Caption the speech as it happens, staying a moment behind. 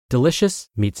Delicious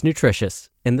meets nutritious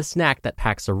in the snack that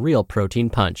packs a real protein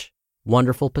punch.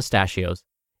 Wonderful Pistachios.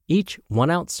 Each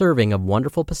 1-ounce serving of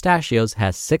Wonderful Pistachios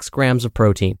has 6 grams of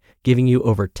protein, giving you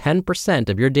over 10%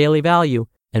 of your daily value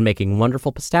and making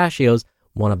Wonderful Pistachios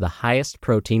one of the highest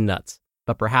protein nuts.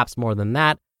 But perhaps more than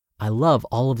that, I love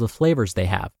all of the flavors they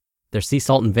have. Their sea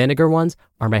salt and vinegar ones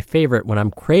are my favorite when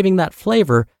I'm craving that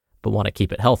flavor but want to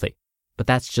keep it healthy. But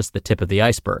that's just the tip of the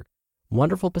iceberg.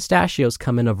 Wonderful Pistachios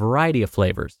come in a variety of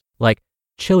flavors, like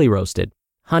chili roasted,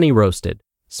 honey roasted,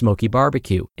 smoky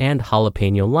barbecue, and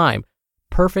jalapeno lime,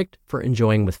 perfect for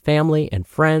enjoying with family and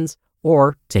friends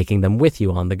or taking them with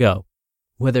you on the go.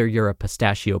 Whether you're a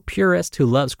pistachio purist who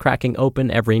loves cracking open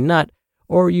every nut,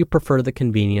 or you prefer the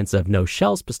convenience of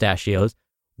no-shells pistachios,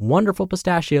 Wonderful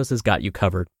Pistachios has got you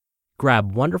covered.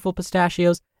 Grab Wonderful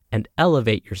Pistachios and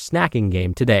elevate your snacking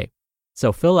game today.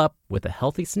 So fill up with a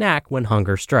healthy snack when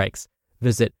hunger strikes.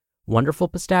 Visit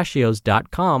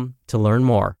wonderfulpistachios.com to learn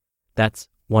more. That's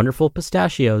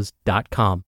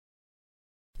wonderfulpistachios.com.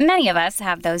 Many of us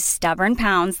have those stubborn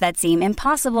pounds that seem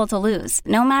impossible to lose,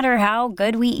 no matter how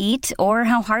good we eat or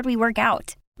how hard we work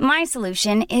out. My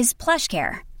solution is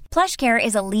PlushCare. PlushCare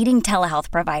is a leading telehealth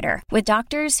provider with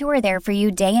doctors who are there for you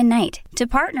day and night to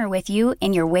partner with you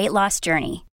in your weight loss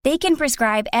journey. They can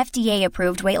prescribe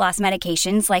FDA-approved weight loss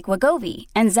medications like Wegovy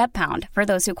and Zepbound for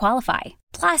those who qualify.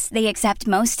 Plus, they accept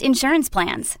most insurance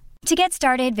plans. To get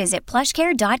started, visit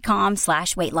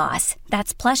plushcare.com/weightloss.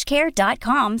 That's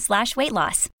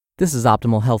plushcare.com/weightloss. This is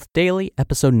Optimal Health Daily,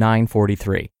 episode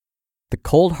 943. The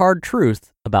Cold Hard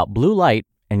Truth About Blue Light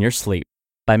and Your Sleep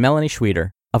by Melani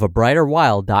Schweder of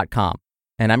abrighterwild.com.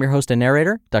 And I'm your host and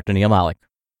narrator, Dr. Neil Malik.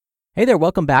 Hey there,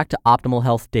 welcome back to Optimal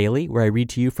Health Daily, where I read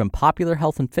to you from popular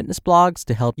health and fitness blogs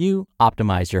to help you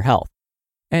optimize your health.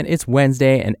 And it's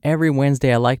Wednesday, and every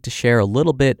Wednesday I like to share a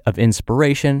little bit of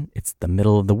inspiration. It's the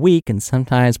middle of the week, and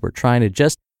sometimes we're trying to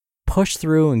just push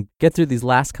through and get through these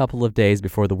last couple of days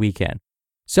before the weekend.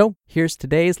 So here's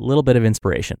today's little bit of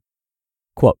inspiration.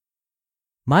 Quote,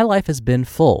 "My life has been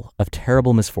full of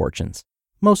terrible misfortunes,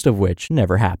 most of which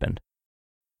never happened."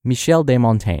 Michel de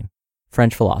Montaigne,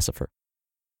 French philosopher.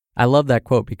 I love that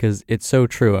quote because it's so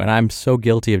true, and I'm so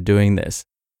guilty of doing this.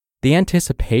 The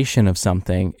anticipation of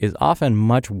something is often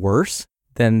much worse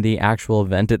than the actual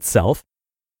event itself.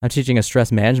 I'm teaching a stress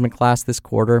management class this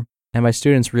quarter, and my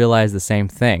students realize the same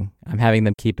thing. I'm having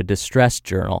them keep a distress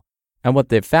journal. And what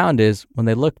they've found is when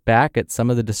they look back at some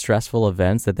of the distressful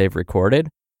events that they've recorded,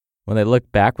 when they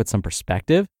look back with some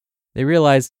perspective, they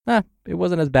realize, it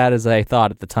wasn't as bad as I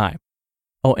thought at the time.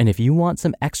 Oh, and if you want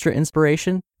some extra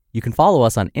inspiration, you can follow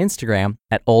us on Instagram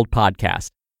at Old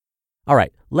Podcast. All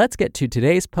right, let's get to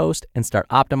today's post and start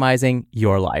optimizing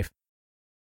your life.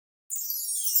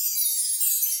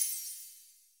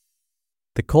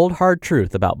 The Cold Hard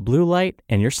Truth About Blue Light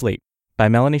and Your Sleep by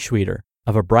Melani Schweder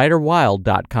of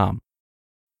abrighterwild.com.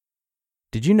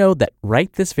 Did you know that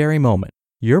right this very moment,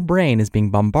 your brain is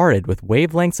being bombarded with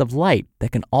wavelengths of light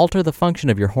that can alter the function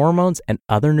of your hormones and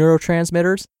other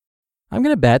neurotransmitters? I'm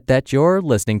going to bet that you're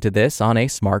listening to this on a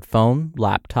smartphone,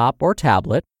 laptop, or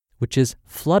tablet, which is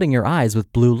flooding your eyes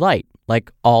with blue light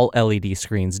like all LED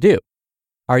screens do.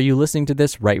 Are you listening to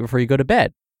this right before you go to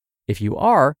bed? If you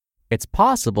are, it's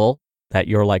possible that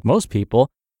you're like most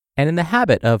people and in the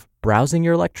habit of browsing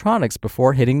your electronics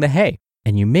before hitting the hay,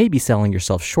 and you may be selling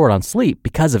yourself short on sleep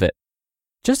because of it.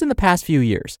 Just in the past few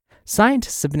years,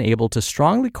 scientists have been able to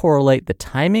strongly correlate the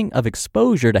timing of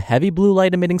exposure to heavy blue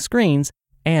light emitting screens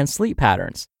and sleep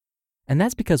patterns. And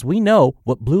that's because we know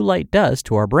what blue light does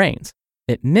to our brains.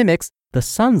 It mimics the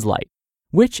sun's light,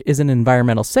 which is an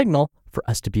environmental signal for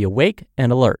us to be awake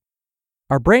and alert.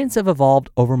 Our brains have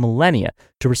evolved over millennia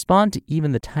to respond to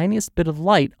even the tiniest bit of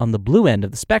light on the blue end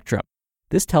of the spectrum.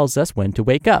 This tells us when to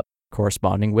wake up,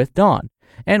 corresponding with dawn,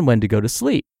 and when to go to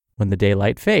sleep, when the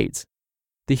daylight fades.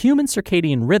 The human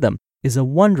circadian rhythm is a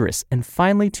wondrous and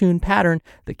finely tuned pattern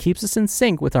that keeps us in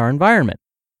sync with our environment,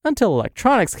 until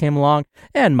electronics came along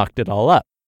and mucked it all up.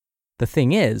 The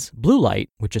thing is, blue light,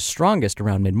 which is strongest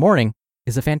around mid-morning,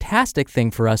 is a fantastic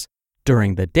thing for us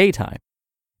during the daytime.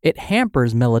 It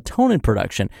hampers melatonin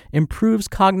production, improves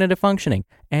cognitive functioning,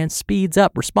 and speeds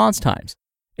up response times.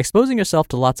 Exposing yourself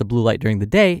to lots of blue light during the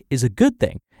day is a good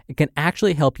thing. It can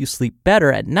actually help you sleep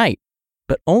better at night,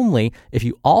 but only if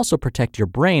you also protect your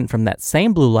brain from that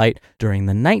same blue light during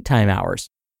the nighttime hours.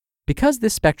 Because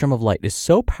this spectrum of light is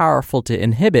so powerful to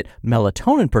inhibit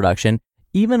melatonin production,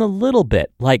 even a little bit,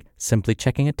 like simply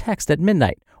checking a text at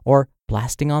midnight or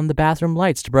blasting on the bathroom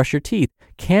lights to brush your teeth,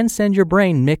 can send your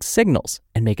brain mixed signals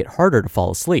and make it harder to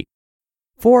fall asleep.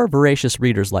 For voracious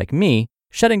readers like me,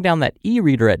 shutting down that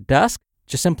e-reader at dusk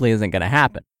just simply isn't going to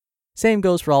happen. Same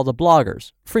goes for all the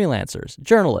bloggers, freelancers,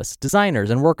 journalists, designers,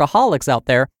 and workaholics out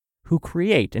there who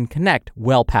create and connect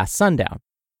well past sundown.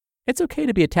 It's okay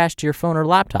to be attached to your phone or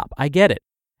laptop, I get it.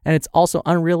 And it's also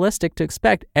unrealistic to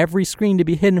expect every screen to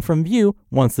be hidden from view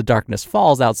once the darkness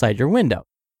falls outside your window.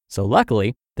 So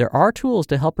luckily, there are tools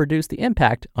to help reduce the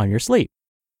impact on your sleep.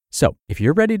 So if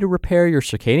you're ready to repair your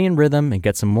circadian rhythm and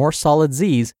get some more solid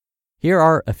Z's, here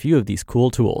are a few of these cool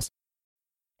tools.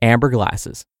 Amber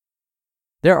glasses.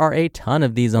 There are a ton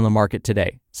of these on the market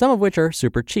today, some of which are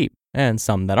super cheap and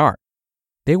some that aren't.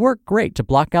 They work great to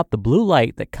block out the blue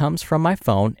light that comes from my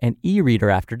phone and e-reader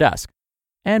after dusk.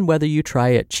 And whether you try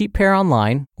a cheap pair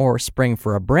online or spring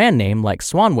for a brand name like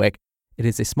Swanwick, it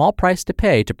is a small price to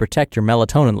pay to protect your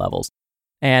melatonin levels.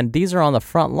 And these are on the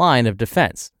front line of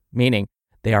defense, meaning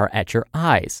they are at your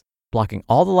eyes, blocking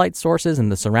all the light sources in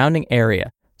the surrounding area,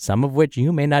 some of which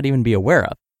you may not even be aware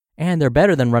of. And they're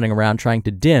better than running around trying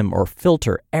to dim or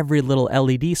filter every little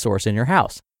LED source in your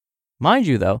house. Mind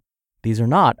you though, these are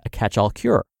not a catch-all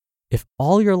cure. If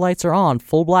all your lights are on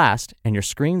full blast and your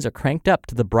screens are cranked up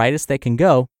to the brightest they can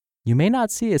go, you may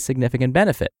not see a significant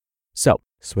benefit. So,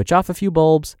 switch off a few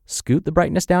bulbs, scoot the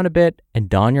brightness down a bit, and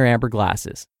don your amber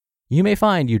glasses. You may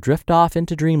find you drift off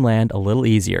into dreamland a little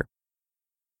easier.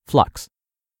 Flux.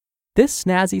 This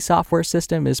snazzy software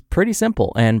system is pretty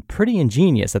simple and pretty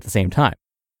ingenious at the same time.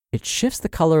 It shifts the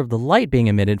color of the light being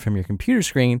emitted from your computer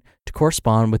screen to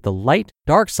correspond with the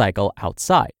light-dark cycle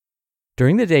outside.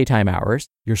 During the daytime hours,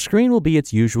 your screen will be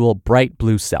its usual bright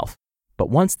blue self, but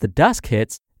once the dusk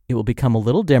hits, it will become a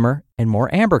little dimmer and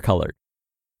more amber-colored.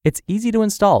 It's easy to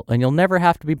install, and you'll never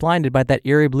have to be blinded by that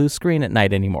eerie blue screen at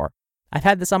night anymore. I've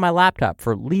had this on my laptop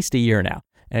for at least a year now,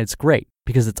 and it's great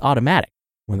because it's automatic.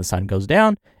 When the sun goes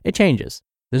down, it changes.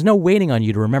 There's no waiting on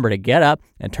you to remember to get up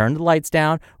and turn the lights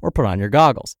down or put on your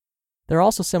goggles. There are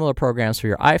also similar programs for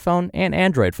your iPhone and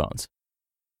Android phones.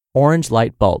 Orange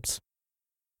light bulbs.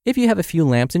 If you have a few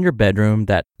lamps in your bedroom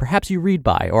that perhaps you read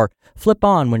by or flip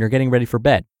on when you're getting ready for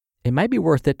bed, it might be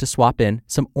worth it to swap in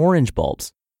some orange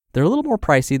bulbs. They're a little more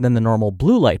pricey than the normal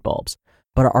blue light bulbs,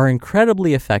 but are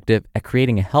incredibly effective at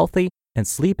creating a healthy and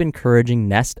sleep-encouraging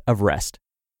nest of rest.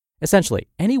 Essentially,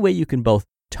 any way you can both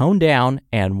tone down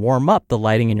and warm up the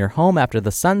lighting in your home after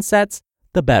the sun sets,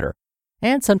 the better.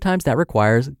 And sometimes that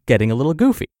requires getting a little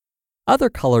goofy. Other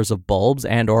colors of bulbs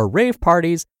and or rave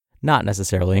parties, not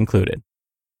necessarily included.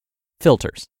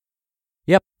 Filters.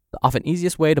 Yep, the often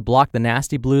easiest way to block the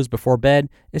nasty blues before bed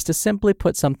is to simply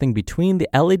put something between the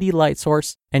LED light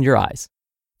source and your eyes.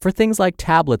 For things like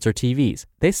tablets or TVs,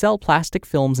 they sell plastic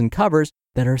films and covers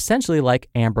that are essentially like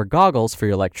amber goggles for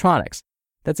your electronics.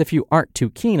 That's if you aren't too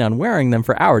keen on wearing them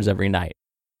for hours every night.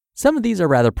 Some of these are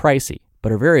rather pricey,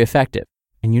 but are very effective,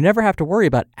 and you never have to worry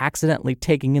about accidentally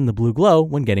taking in the blue glow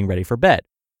when getting ready for bed.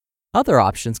 Other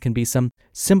options can be some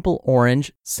simple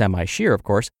orange, semi-sheer of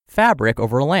course, fabric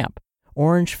over a lamp,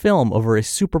 orange film over a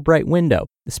super bright window,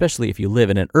 especially if you live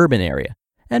in an urban area,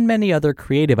 and many other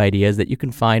creative ideas that you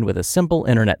can find with a simple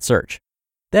internet search.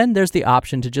 Then there's the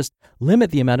option to just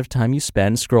limit the amount of time you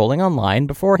spend scrolling online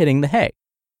before hitting the hay.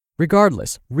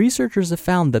 Regardless, researchers have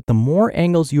found that the more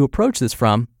angles you approach this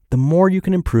from, the more you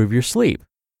can improve your sleep.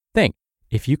 Think,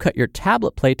 if you cut your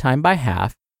tablet playtime by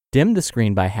half, dim the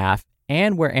screen by half,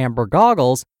 and wear amber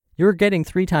goggles, you're getting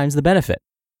 3 times the benefit.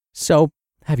 So,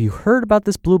 have you heard about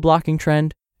this blue blocking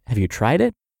trend? Have you tried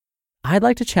it? I'd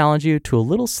like to challenge you to a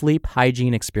little sleep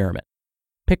hygiene experiment.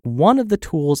 Pick one of the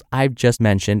tools I've just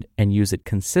mentioned and use it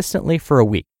consistently for a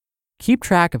week. Keep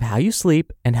track of how you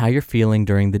sleep and how you're feeling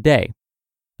during the day.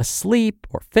 A sleep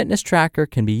or fitness tracker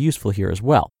can be useful here as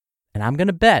well, and I'm going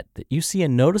to bet that you see a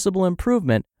noticeable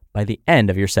improvement by the end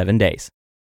of your 7 days.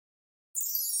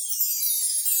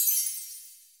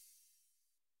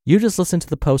 You just listened to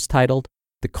the post titled,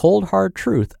 The Cold Hard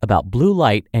Truth About Blue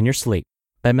Light and Your Sleep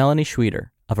by Melani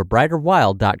Schweder of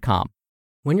abrighterwild.com.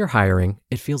 When you're hiring,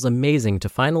 it feels amazing to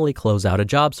finally close out a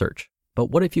job search. But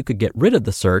what if you could get rid of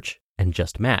the search and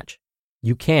just match?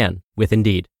 You can with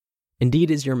Indeed.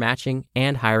 Indeed is your matching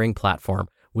and hiring platform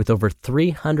with over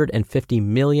 350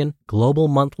 million global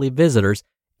monthly visitors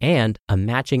and a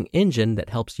matching engine that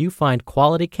helps you find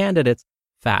quality candidates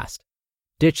fast.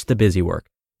 Ditch the busy work.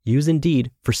 Use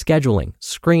Indeed for scheduling,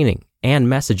 screening, and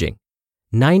messaging.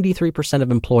 93%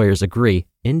 of employers agree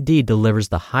Indeed delivers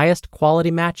the highest quality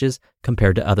matches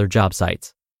compared to other job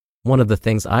sites. One of the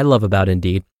things I love about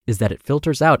Indeed is that it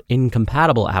filters out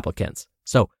incompatible applicants.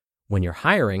 So when you're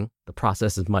hiring, the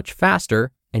process is much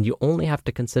faster and you only have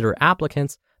to consider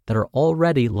applicants that are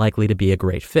already likely to be a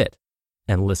great fit.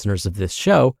 And listeners of this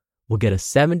show will get a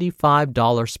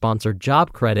 $75 sponsored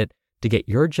job credit to get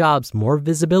your jobs more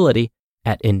visibility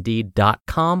at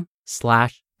Indeed.com/Schweder.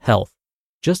 Indeed.com/health.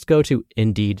 Just go to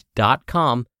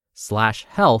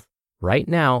Indeed.com/health right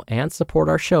now and support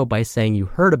our show by saying you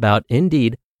heard about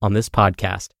Indeed on this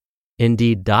podcast.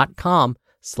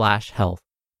 Indeed.com/health.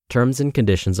 Terms and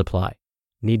conditions apply.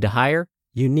 Need to hire?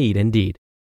 You need Indeed.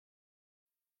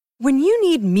 When you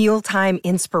need mealtime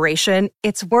inspiration,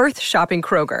 it's worth shopping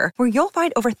Kroger, where you'll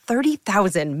find over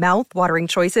 30,000 mouth-watering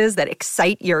choices that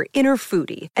excite your inner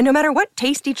foodie. And no matter what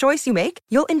tasty choice you make,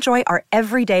 you'll enjoy our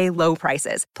everyday low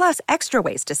prices, plus extra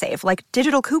ways to save, like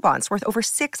digital coupons worth over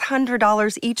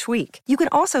 $600 each week. You can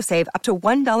also save up to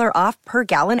 $1 off per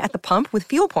gallon at the pump with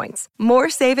fuel points. More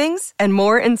savings and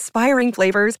more inspiring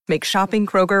flavors make shopping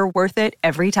Kroger worth it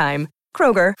every time.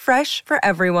 Kroger, fresh for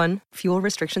everyone. Fuel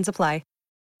restrictions apply.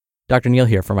 Dr. Neal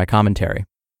here for my commentary.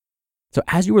 So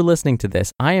as you were listening to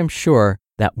this, I am sure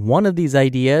that one of these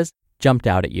ideas jumped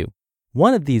out at you.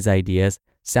 One of these ideas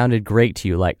sounded great to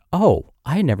you, like, oh,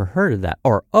 I never heard of that,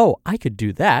 or, oh, I could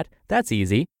do that. That's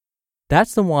easy.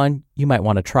 That's the one you might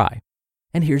want to try.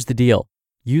 And here's the deal.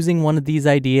 Using one of these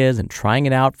ideas and trying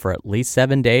it out for at least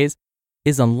 7 days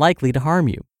is unlikely to harm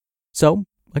you. So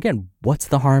again, what's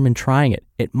the harm in trying it?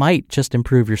 It might just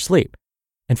improve your sleep.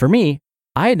 And for me,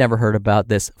 I had never heard about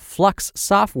this Flux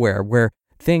software where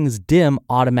things dim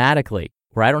automatically,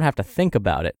 where I don't have to think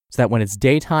about it, so that when it's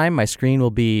daytime, my screen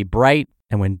will be bright,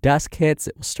 and when dusk hits,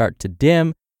 it will start to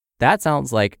dim. That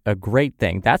sounds like a great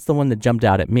thing. That's the one that jumped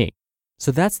out at me.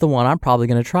 So that's the one I'm probably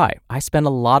going to try. I spend a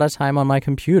lot of time on my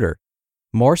computer,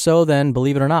 more so than,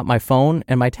 believe it or not, my phone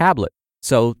and my tablet.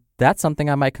 So that's something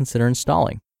I might consider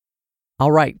installing.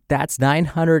 All right, that's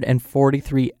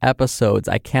 943 episodes.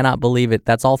 I cannot believe it.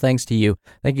 That's all thanks to you.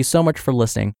 Thank you so much for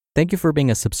listening. Thank you for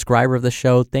being a subscriber of the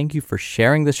show. Thank you for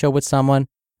sharing the show with someone.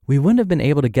 We wouldn't have been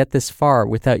able to get this far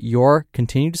without your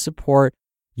continued support,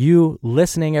 you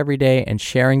listening every day and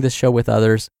sharing this show with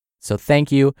others. So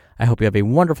thank you. I hope you have a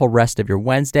wonderful rest of your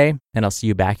Wednesday, and I'll see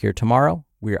you back here tomorrow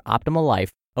where your optimal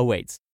life awaits.